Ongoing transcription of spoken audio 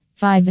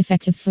5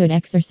 effective foot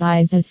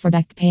exercises for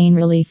back pain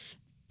relief.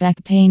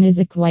 Back pain is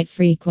a quite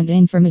frequent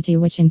infirmity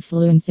which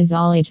influences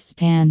all age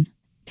span.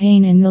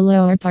 Pain in the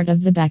lower part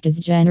of the back is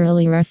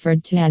generally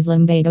referred to as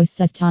lumbago,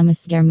 says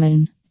Thomas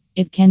Gehrmann.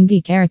 It can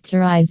be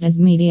characterized as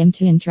medium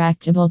to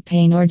intractable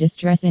pain or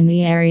distress in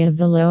the area of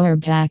the lower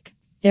back.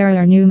 There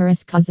are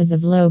numerous causes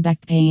of low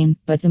back pain,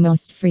 but the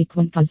most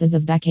frequent causes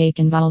of backache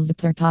involve the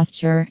poor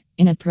posture,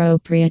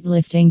 inappropriate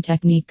lifting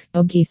technique,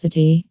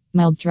 obesity,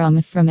 mild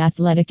trauma from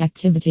athletic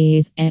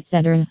activities,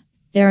 etc.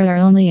 There are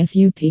only a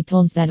few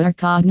people that are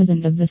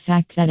cognizant of the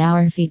fact that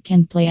our feet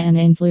can play an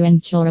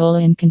influential role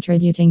in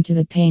contributing to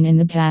the pain in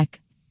the back.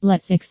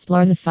 Let's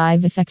explore the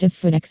 5 effective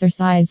foot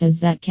exercises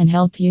that can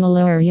help you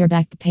lower your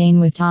back pain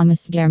with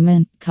Thomas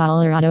Gehrmann,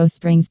 Colorado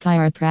Springs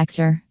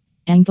chiropractor.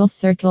 Ankle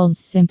circles.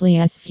 Simply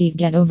as feet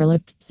get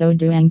overlooked, so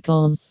do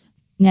ankles.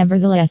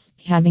 Nevertheless,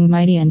 having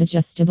mighty and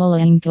adjustable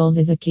ankles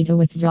is a key to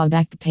withdraw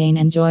back pain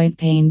and joint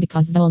pain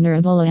because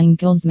vulnerable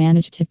ankles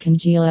manage to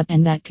congeal up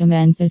and that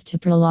commences to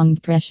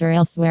prolonged pressure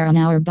elsewhere on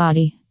our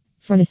body.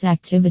 For this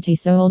activity,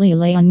 solely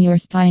lay on your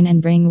spine and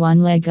bring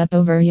one leg up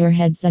over your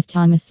head, says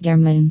Thomas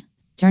Gehrmann.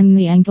 Turn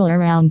the ankle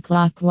around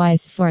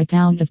clockwise for a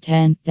count of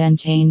 10, then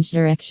change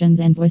directions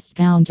and twist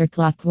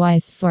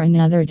counterclockwise for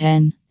another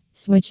 10.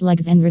 Switch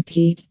legs and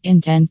repeat.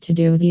 Intend to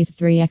do these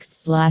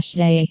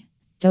 3x/day.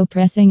 Toe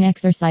pressing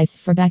exercise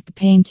for back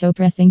pain. Toe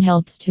pressing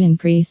helps to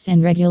increase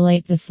and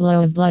regulate the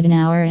flow of blood in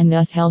our and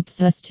thus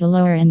helps us to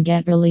lower and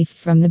get relief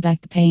from the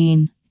back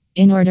pain.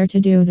 In order to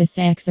do this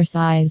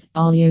exercise,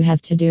 all you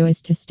have to do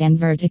is to stand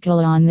vertical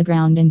on the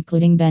ground,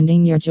 including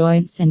bending your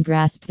joints and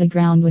grasp the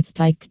ground with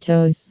spiked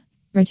toes.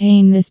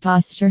 Retain this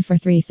posture for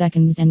 3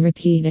 seconds and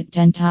repeat it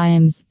 10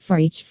 times for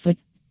each foot.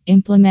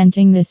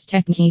 Implementing this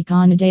technique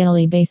on a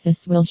daily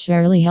basis will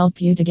surely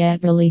help you to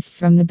get relief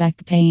from the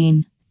back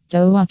pain.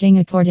 Toe walking.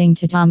 According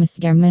to Thomas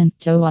Gehrmann,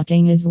 toe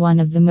walking is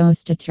one of the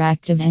most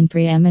attractive and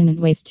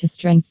preeminent ways to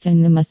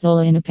strengthen the muscle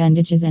in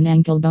appendages and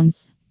ankle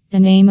bones. The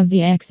name of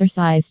the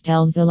exercise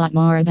tells a lot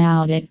more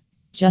about it.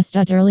 Just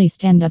utterly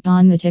stand up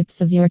on the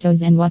tips of your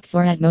toes and walk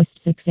for at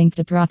most succinct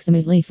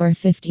approximately for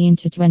 15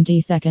 to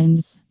 20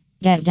 seconds.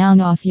 Get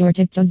down off your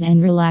tiptoes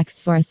and relax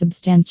for a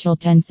substantial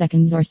 10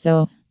 seconds or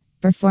so.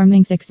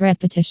 Performing 6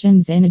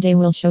 repetitions in a day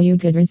will show you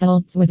good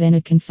results within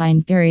a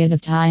confined period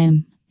of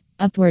time.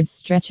 Upward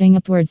stretching.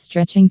 Upward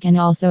stretching can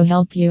also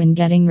help you in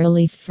getting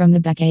relief from the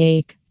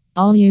backache.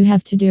 All you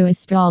have to do is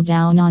sprawl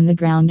down on the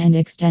ground and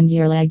extend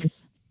your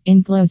legs.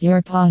 Enclose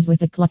your paws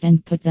with a cloth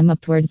and put them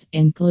upwards,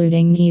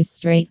 including knees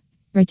straight.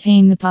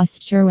 Retain the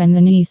posture when the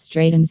knee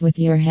straightens with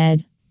your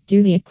head.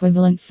 Do the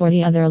equivalent for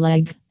the other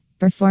leg.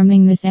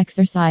 Performing this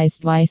exercise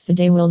twice a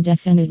day will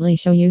definitely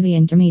show you the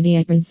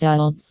intermediate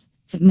results.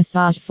 Foot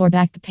massage. For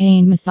back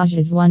pain, massage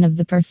is one of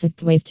the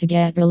perfect ways to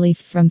get relief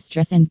from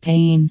stress and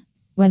pain.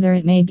 Whether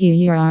it may be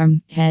your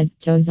arm, head,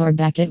 toes, or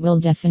back, it will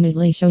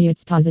definitely show you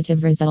its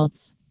positive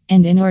results.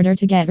 And in order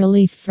to get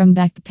relief from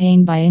back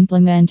pain by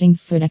implementing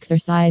foot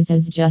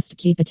exercises, just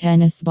keep a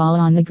tennis ball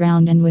on the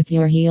ground and with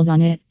your heels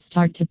on it,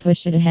 start to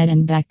push it ahead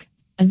and back.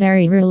 A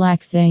very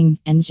relaxing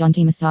and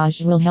jaunty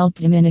massage will help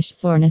diminish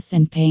soreness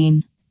and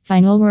pain.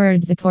 Final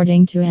words.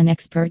 According to an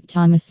expert,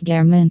 Thomas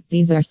Gehrmann,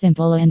 these are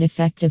simple and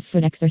effective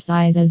foot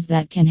exercises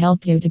that can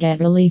help you to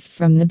get relief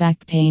from the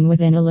back pain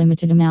within a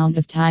limited amount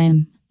of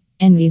time.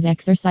 And these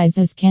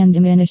exercises can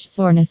diminish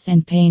soreness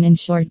and pain in a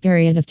short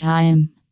period of time.